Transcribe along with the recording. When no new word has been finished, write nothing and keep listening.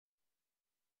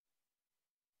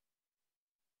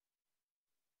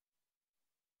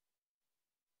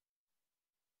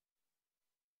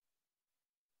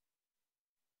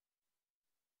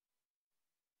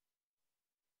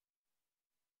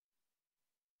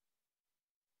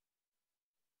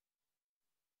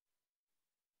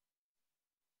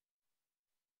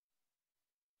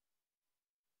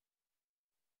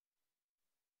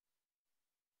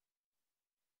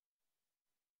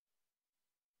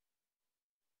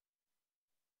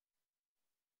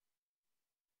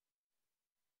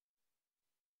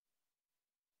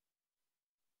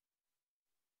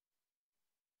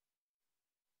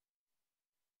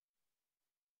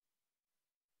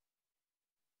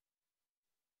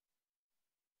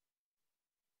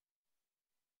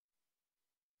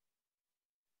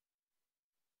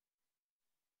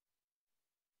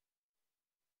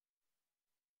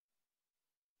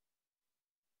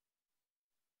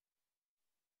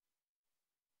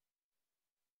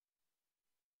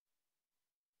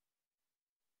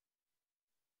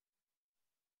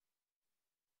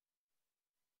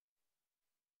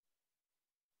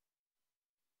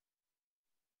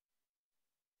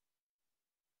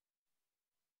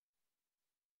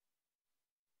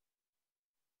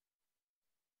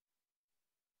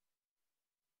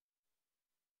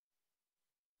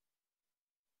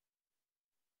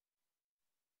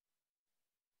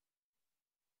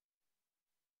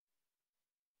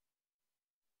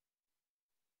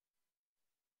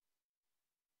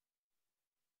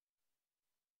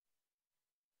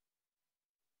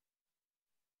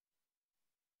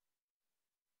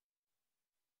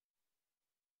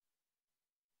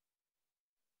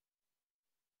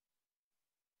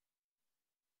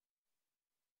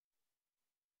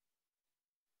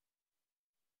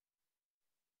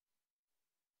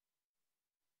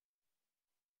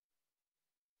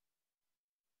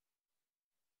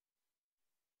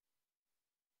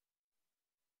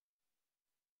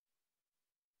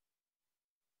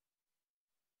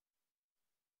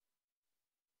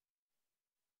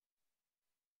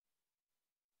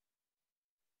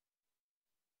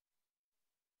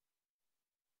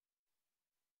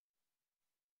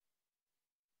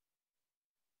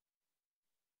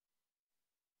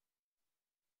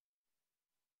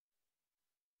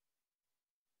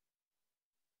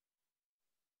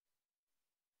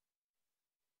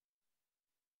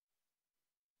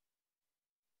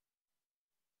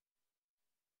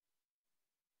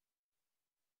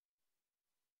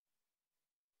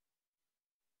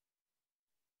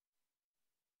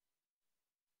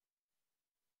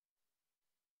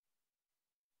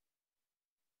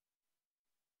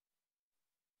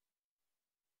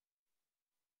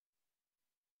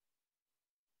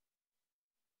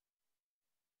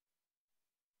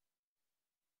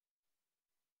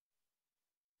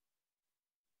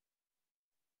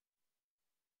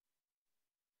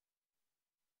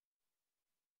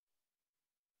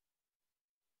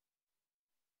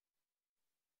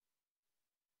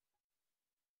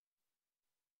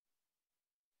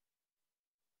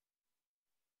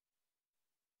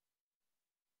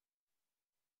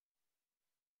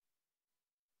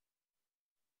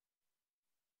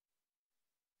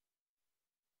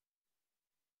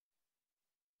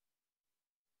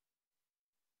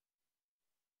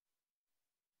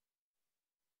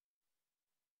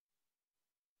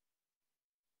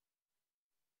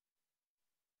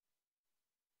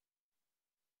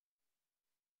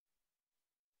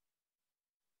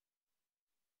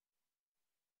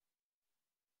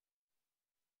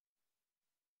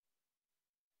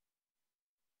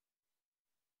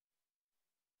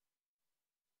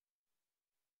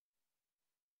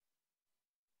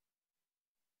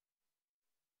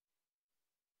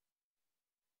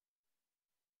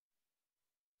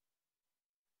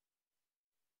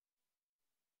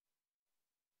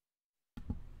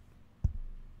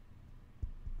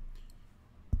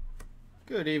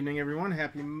Good evening, everyone.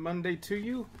 Happy Monday to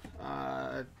you.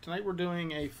 Tonight we're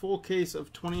doing a full case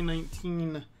of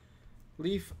 2019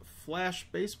 Leaf Flash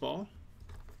Baseball.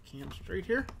 Cam straight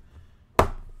here. Oh,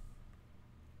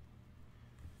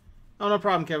 no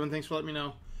problem, Kevin. Thanks for letting me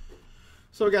know.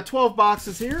 So we got 12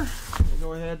 boxes here. We'll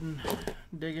go ahead and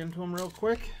dig into them real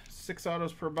quick. 6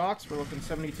 autos per box. We're looking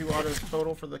 72 autos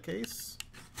total for the case.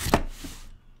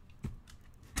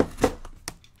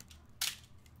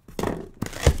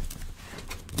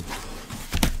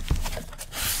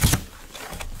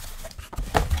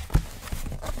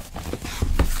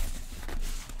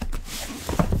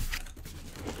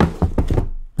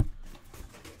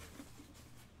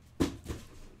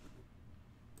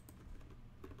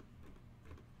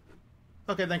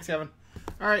 Okay, thanks, Kevin.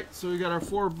 All right, so we got our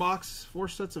four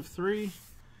sets of 3.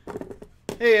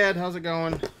 Hey, Ed, how's it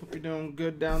going? Hope you're doing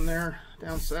good down there,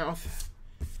 down south.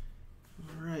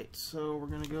 All right, so we're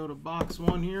gonna go to box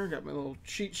 1 here. Got my little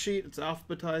cheat sheet. It's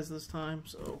alphabetized this time,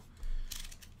 so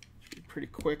should be pretty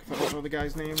quick if I don't know the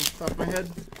guy's name off the top of my head.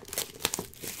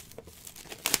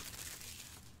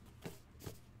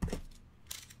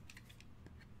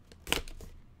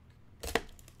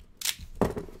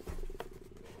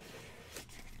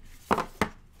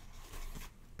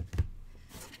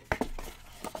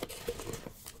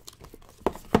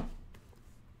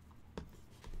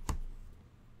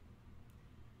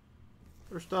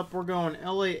 First up, we're going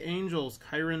LA Angels,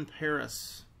 Kyron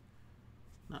Paris.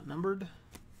 Not numbered.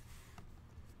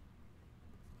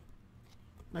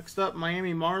 Next up,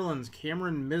 Miami Marlins,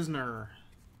 Cameron Misner.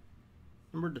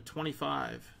 Numbered to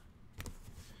 25.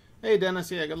 Hey,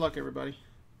 Dennis. Yeah, good luck, everybody.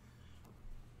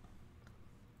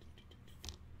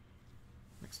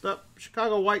 Next up,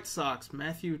 Chicago White Sox,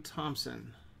 Matthew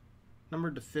Thompson.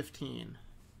 Numbered to 15.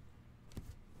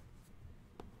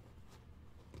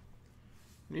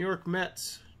 New York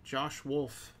Mets, Josh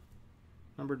Wolf,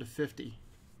 numbered to 50.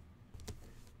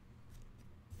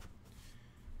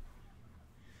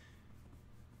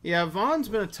 Yeah, Vaughn's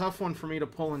been a tough one for me to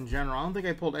pull in general. I don't think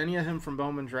I pulled any of him from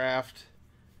Bowman Draft.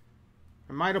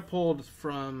 I might have pulled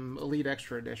from Elite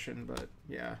Extra Edition, but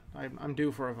yeah, I'm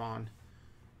due for a Vaughn.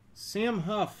 Sam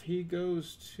Huff, he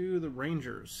goes to the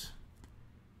Rangers.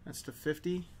 That's to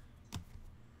 50.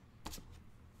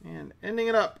 And ending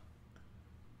it up,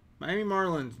 Miami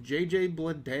Marlins, JJ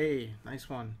Bleday. Nice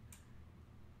one.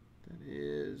 That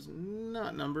is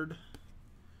not numbered,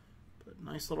 but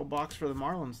nice little box for the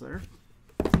Marlins there.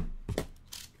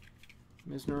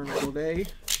 Misner and Bleday.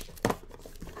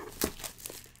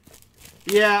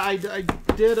 Yeah, I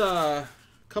did a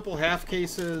couple half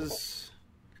cases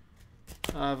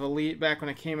of Elite back when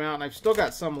it came out, and I've still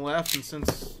got some left, and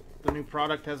since the new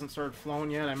product hasn't started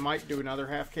flowing yet, I might do another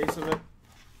half case of it.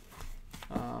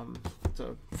 It's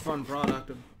a fun product,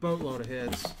 a boatload of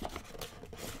hits.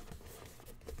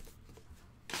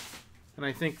 And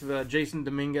I think the Jason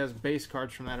Dominguez base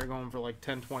cards from that are going for like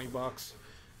 10-20 bucks,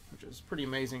 which is pretty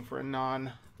amazing for a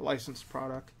non-licensed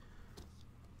product.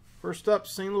 First up,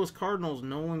 St. Louis Cardinals,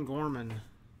 Nolan Gorman,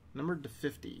 numbered to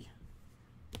 50.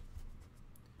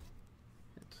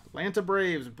 Atlanta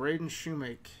Braves, Braden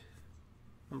Shoemake,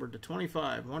 numbered to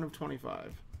 25, 1 of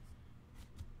 25.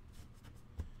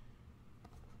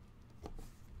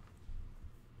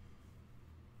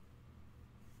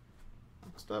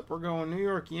 Next up, we're going New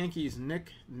York Yankees,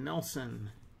 Nick Nelson,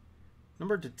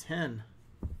 numbered to 10.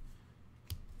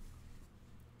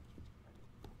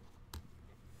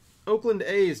 Oakland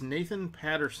A's, Nathan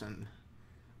Patterson,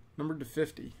 numbered to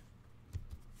 50.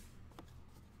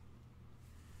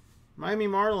 Miami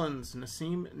Marlins,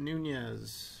 Nasim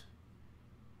Nunez,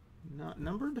 not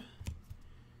numbered.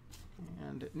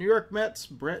 And New York Mets,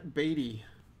 Brett Beatty,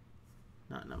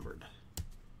 not numbered.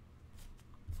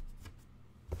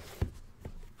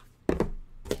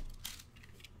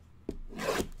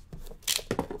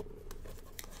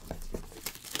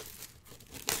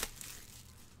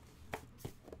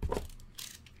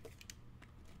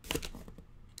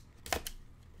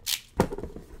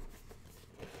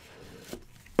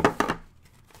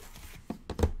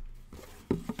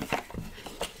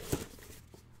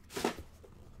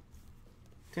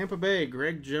 Tampa Bay,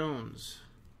 Greg Jones,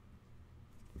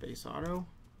 base auto.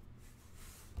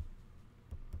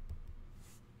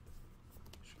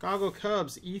 Chicago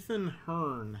Cubs, Ethan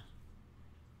Hearn,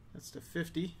 that's to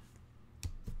 50.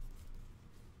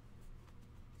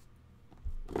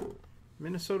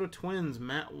 Minnesota Twins,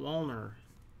 Matt Wallner,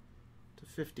 to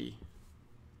 50.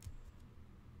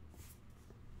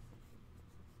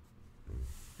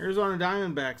 Arizona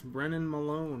Diamondbacks, Brennan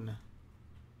Malone,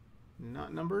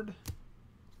 not numbered.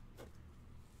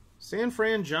 San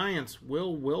Fran Giants,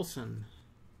 Will Wilson,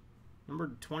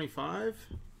 numbered 25.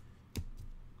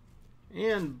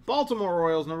 And Baltimore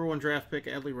Orioles, #1 draft pick,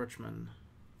 Adley Rutschman.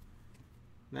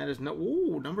 That is no,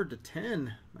 ooh, numbered to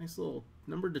 10. Nice little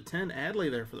numbered to 10 Adley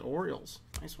there for the Orioles.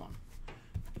 Nice one.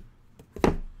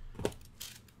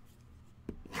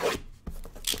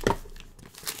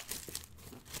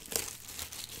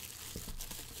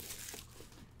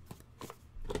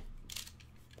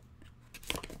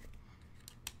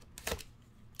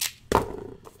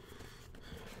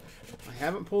 I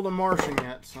haven't pulled a Martian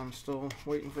yet, so I'm still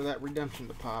waiting for that redemption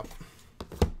to pop.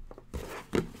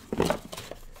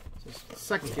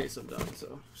 Second case I've done,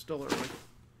 so still early.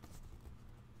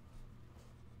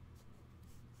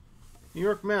 New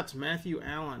York Mets, Matthew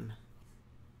Allen.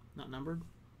 Not numbered.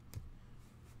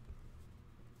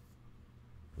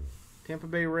 Tampa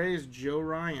Bay Rays, Joe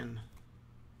Ryan.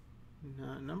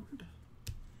 Not numbered.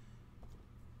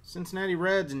 Cincinnati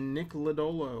Reds, Nick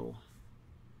Lodolo.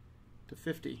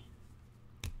 /50.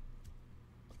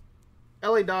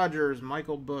 LA Dodgers,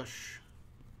 Michael Bush.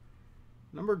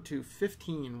 Numbered to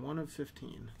 15,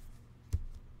 1/15.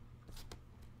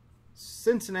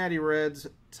 Cincinnati Reds,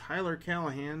 Tyler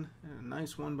Callahan, and a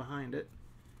nice one behind it.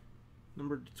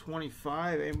 Numbered to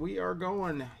 25, and we are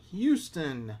going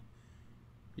Houston,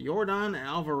 Yordan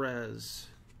Alvarez.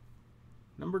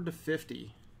 Numbered to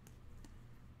 50.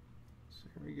 So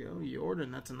here we go,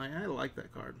 Yordan. That's a nice. I like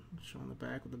that card. Showing the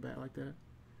back with the bat like that.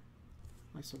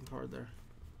 Nice looking card there.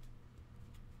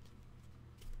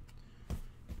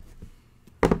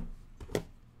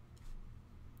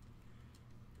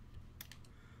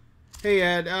 Hey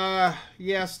Ed,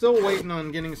 yeah, still waiting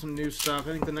on getting some new stuff.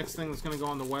 I think the next thing that's going to go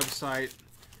on the website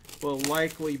will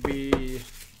likely be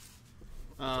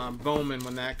Bowman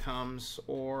when that comes,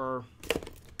 or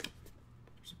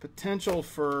there's a potential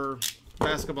for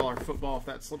basketball or football if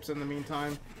that slips in the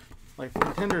meantime. Like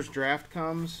Contender's Draft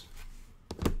comes,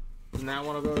 then that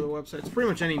one will go to the website. It's pretty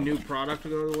much any new product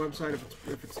will go to the website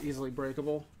if it's easily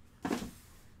breakable.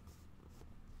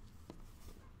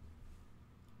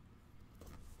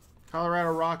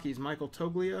 Colorado Rockies, Michael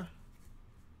Toglia.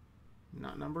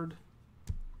 Not numbered.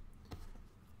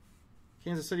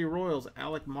 Kansas City Royals,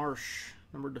 Alec Marsh.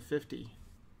 Numbered to 50.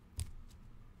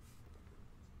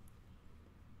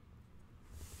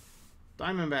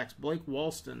 Diamondbacks, Blake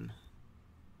Walston.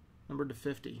 Numbered to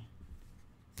 50.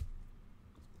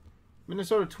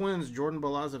 Minnesota Twins, Jordan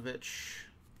Balazovic.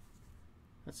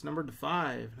 That's numbered to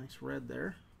 5. Nice red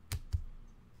there.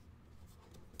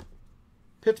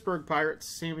 Pittsburgh Pirates,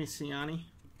 Sammy Ciani,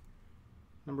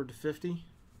 numbered to 50.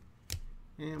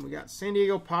 And we got San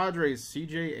Diego Padres,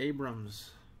 C.J.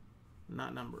 Abrams,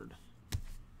 not numbered.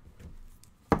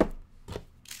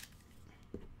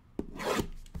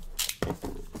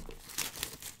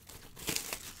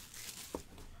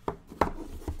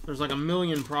 There's like 1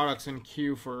 million products in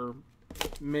queue for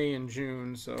May and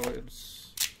June, so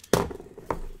it's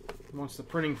once the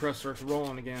printing press starts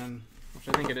rolling again, which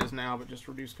I think it is now, but just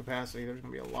reduced capacity, there's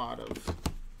going to be a lot of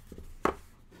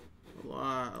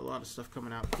stuff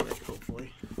coming out quick,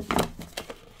 hopefully.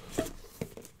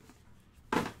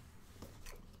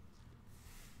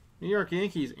 New York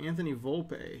Yankees, Anthony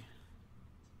Volpe,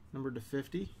 numbered to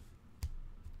 50.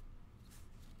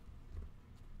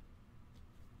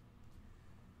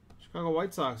 Chicago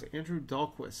White Sox, Andrew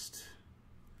Dahlquist,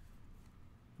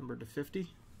 numbered to 50.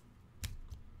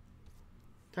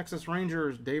 Texas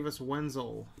Rangers, Davis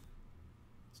Wenzel.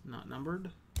 It's not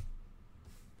numbered.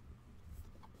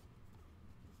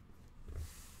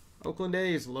 Oakland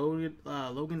A's,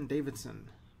 Logan Davidson,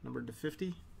 numbered to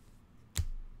 50.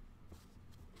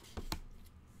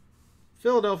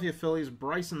 Philadelphia Phillies,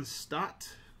 Bryson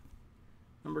Stott,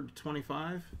 numbered to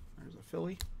 25. There's a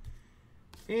Philly.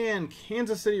 And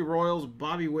Kansas City Royals,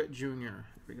 Bobby Witt Jr. Here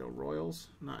we go, Royals,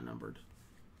 not numbered.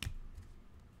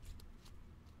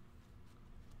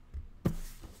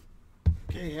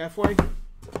 Okay, halfway.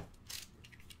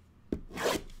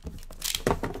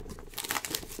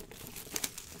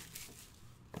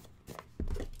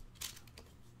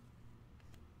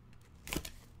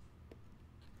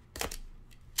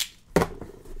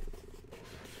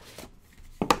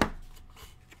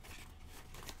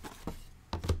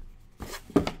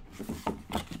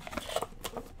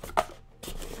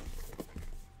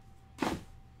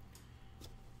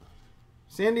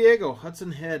 San Diego,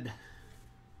 Hudson Head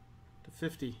to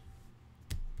 50.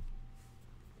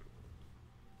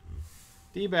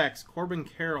 D-backs, Corbin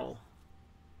Carroll,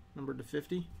 numbered to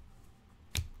 50.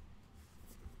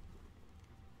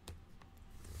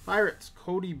 Pirates,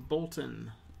 Cody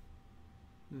Bolton,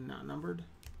 not numbered.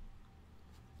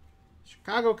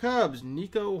 Chicago Cubs,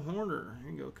 Nico Horner.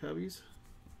 There you go, Cubbies.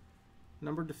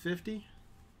 Numbered to 50.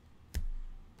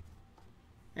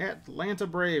 Atlanta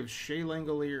Braves, Shea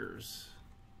Langoliers.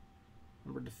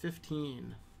 Numbered to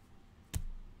 15.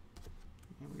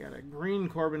 And we got a green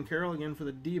Corbin Carroll again for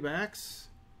the D-backs.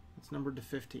 It's numbered to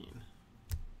 15.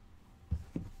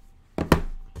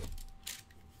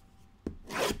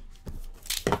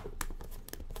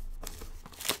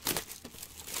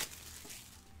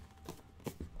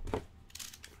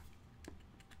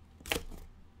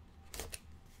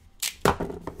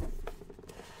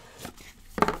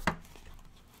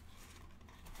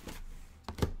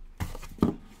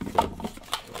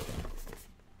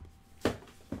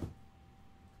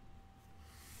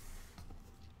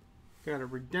 Got a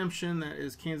redemption. That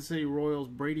is Kansas City Royals,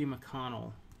 Brady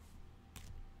McConnell.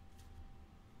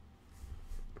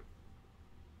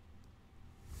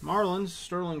 Marlins,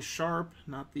 Sterling Sharp,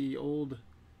 not the old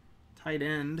tight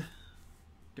end.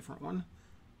 Different one.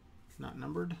 Not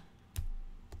numbered.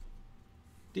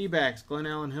 D-backs, Glenn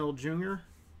Allen Hill Jr.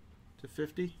 to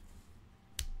 50.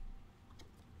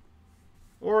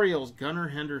 Orioles, Gunnar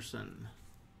Henderson.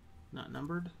 Not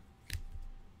numbered.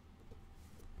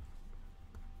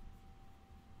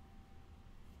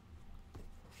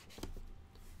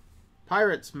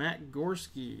 Pirates, Matt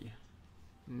Gorski,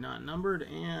 not numbered.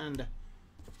 And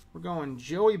we're going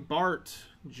Joey Bart,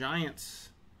 Giants,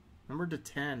 numbered to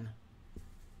 10.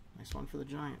 Nice one for the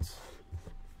Giants.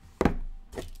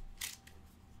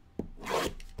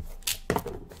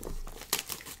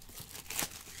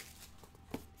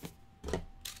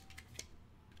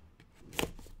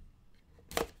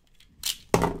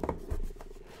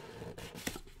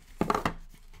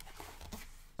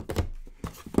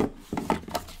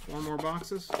 Four more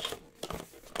boxes.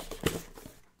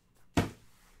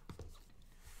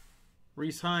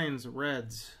 Reese Hines,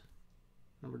 Reds,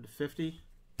 numbered to 50.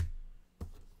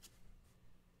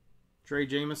 Trey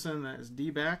Jameson, that is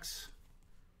D-backs,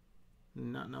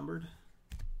 not numbered.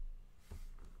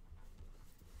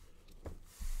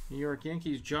 New York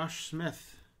Yankees, Josh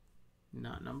Smith,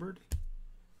 not numbered.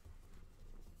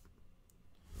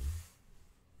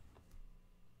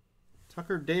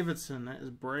 Tucker Davidson, that is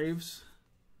Braves,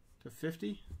 to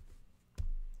 50.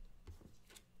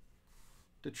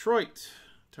 Detroit,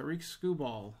 Tariq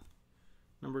Skubal,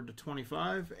 numbered to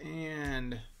 25.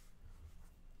 And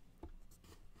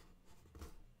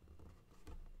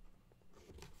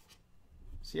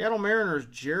Seattle Mariners,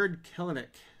 Jared Kelenic,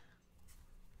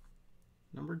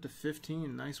 numbered to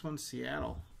 15. Nice one,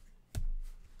 Seattle.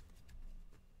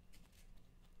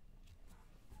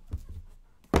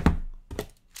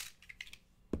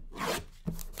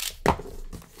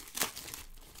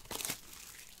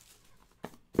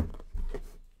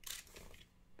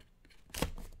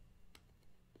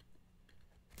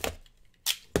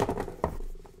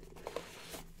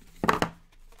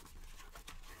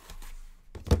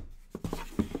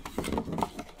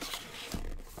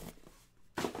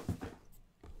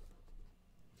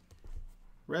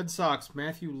 Red Sox,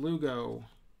 Matthew Lugo,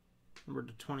 numbered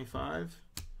to 25.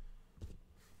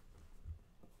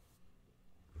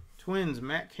 Twins,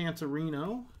 Matt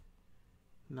Cantorino,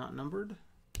 not numbered.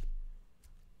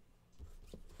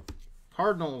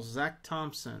 Cardinals, Zach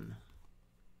Thompson,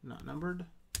 not numbered.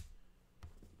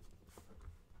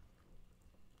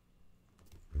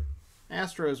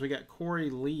 Astros, we got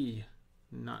Corey Lee,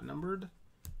 not numbered.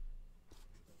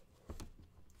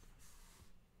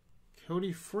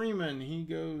 Cody Freeman, he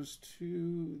goes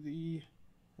to the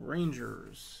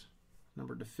Rangers,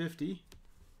 numbered to 50.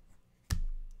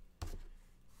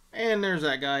 And there's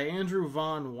that guy, Andrew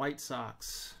Vaughn, White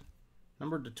Sox,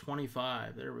 numbered to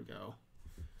 25. There we go.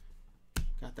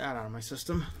 Got that out of my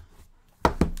system.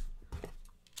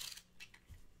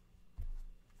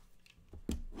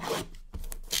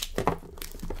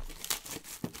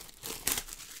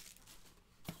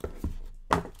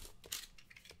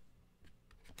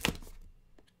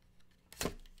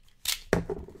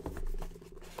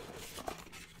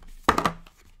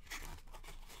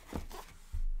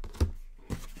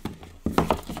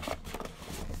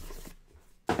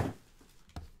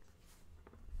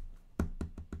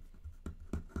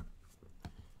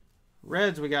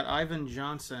 Reds, we got Ivan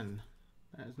Johnson.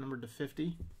 That is numbered to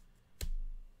 50.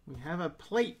 We have a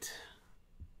plate.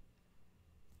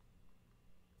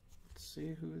 Let's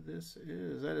see who this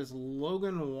is. That is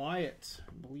Logan Wyatt.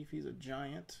 I believe he's a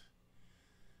Giant.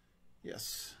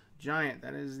 Yes, Giant.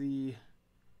 That is the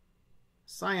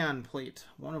Scion plate.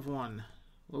 1 of 1.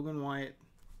 Logan Wyatt,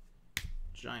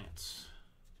 Giants.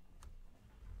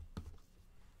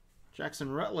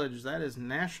 Jackson Rutledge. That is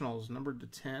Nationals. Numbered to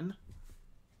 10.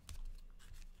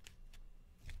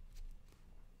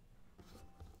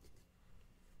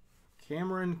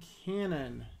 Cameron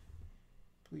Cannon.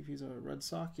 I believe he's a Red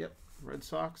Sox. Yep. Red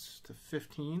Sox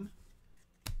 /15.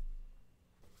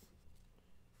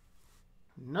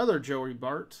 Another Joey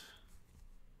Bart.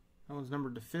 That one's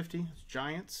numbered /50. It's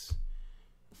Giants.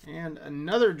 And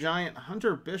another Giant,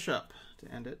 Hunter Bishop,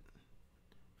 to end it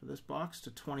for this box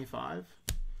 /25.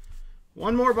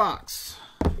 One more box.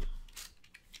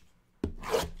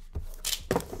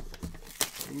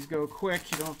 These go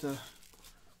quick. You don't have to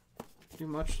do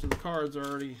much to the cards. They're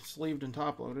already sleeved and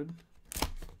top loaded.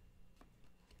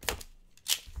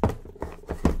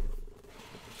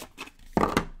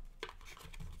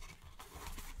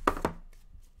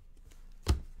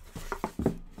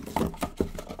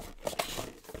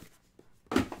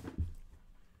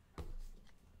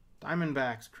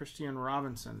 Diamondbacks, Christian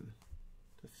Robinson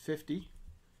 /50.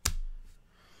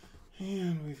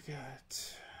 And we've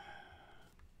got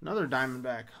another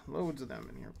Diamondback. Loads of them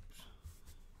in here.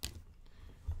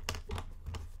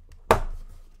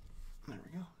 There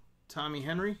we go. Tommy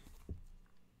Henry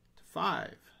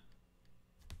 /5.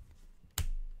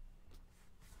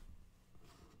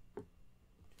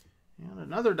 And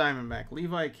another Diamondback,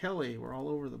 Levi Kelly. We're all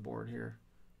over the board here.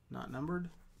 Not numbered.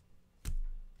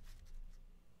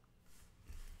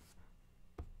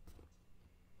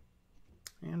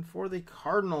 And for the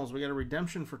Cardinals, we got a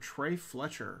redemption for Trey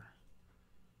Fletcher.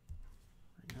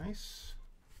 Very nice.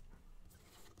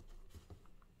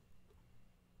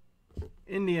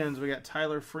 Indians, we got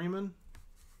Tyler Freeman,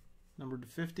 numbered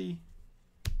 /50.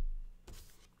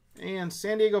 And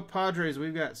San Diego Padres,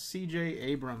 we've got C.J.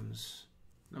 Abrams,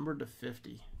 numbered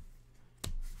 /50.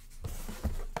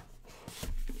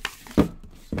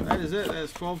 So that is it. That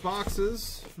is 12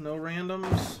 boxes. No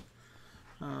randoms.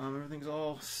 Everything's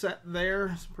all set there.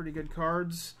 Some pretty good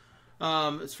cards.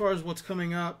 As far as what's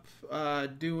coming up,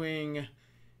 doing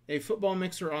a football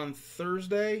mixer on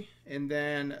Thursday, and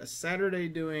then a Saturday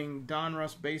doing Don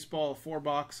Russ Baseball, a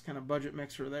 4-box kind of budget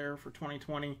mixer there for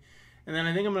 2020. And then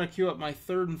I think I'm going to queue up my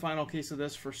third and final case of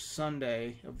this for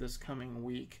Sunday of this coming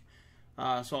week.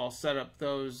 So I'll set up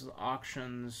those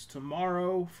auctions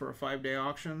tomorrow for a 5-day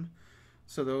auction.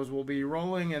 So those will be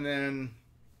rolling, and then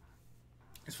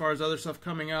as far as other stuff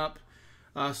coming up,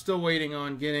 still waiting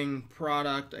on getting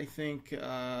product. I think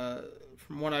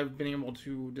from what I've been able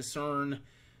to discern,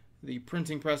 the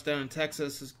printing press down in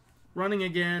Texas is running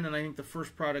again, and I think the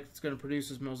first product it's going to produce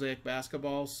is Mosaic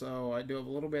Basketball, so I do have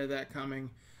a little bit of that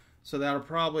coming. So that'll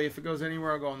probably, if it goes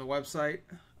anywhere, I'll go on the website.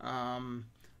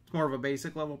 It's more of a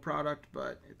basic level product,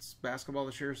 but it's basketball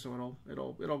this year, so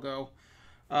it'll go.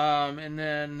 And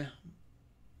then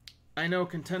I know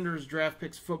Contenders Draft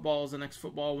Picks Football is the next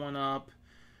football one up.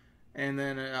 And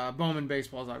then Bowman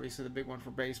Baseball is obviously the big one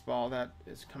for baseball. That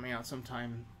is coming out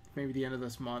sometime, maybe the end of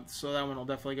this month. So that one will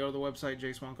definitely go to the website,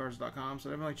 JaySwanCards.com. So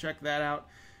definitely check that out.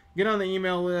 Get on the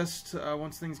email list.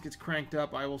 Once things gets cranked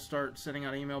up, I will start sending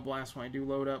out email blasts when I do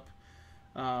load up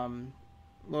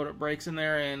breaks in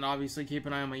there. And obviously keep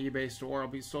an eye on my eBay store.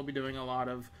 I'll still be doing a lot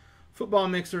of football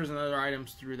mixers and other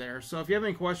items through there. So if you have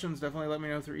any questions, definitely let me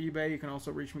know through eBay. You can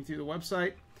also reach me through the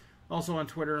website. Also on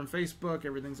Twitter and Facebook.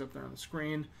 Everything's up there on the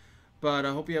screen. But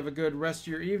I hope you have a good rest of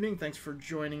your evening. Thanks for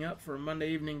joining up for a Monday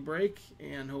evening break.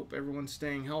 And hope everyone's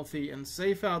staying healthy and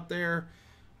safe out there.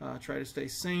 Try to stay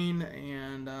sane.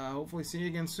 And hopefully see you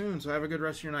again soon. So have a good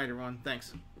rest of your night, everyone.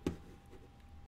 Thanks.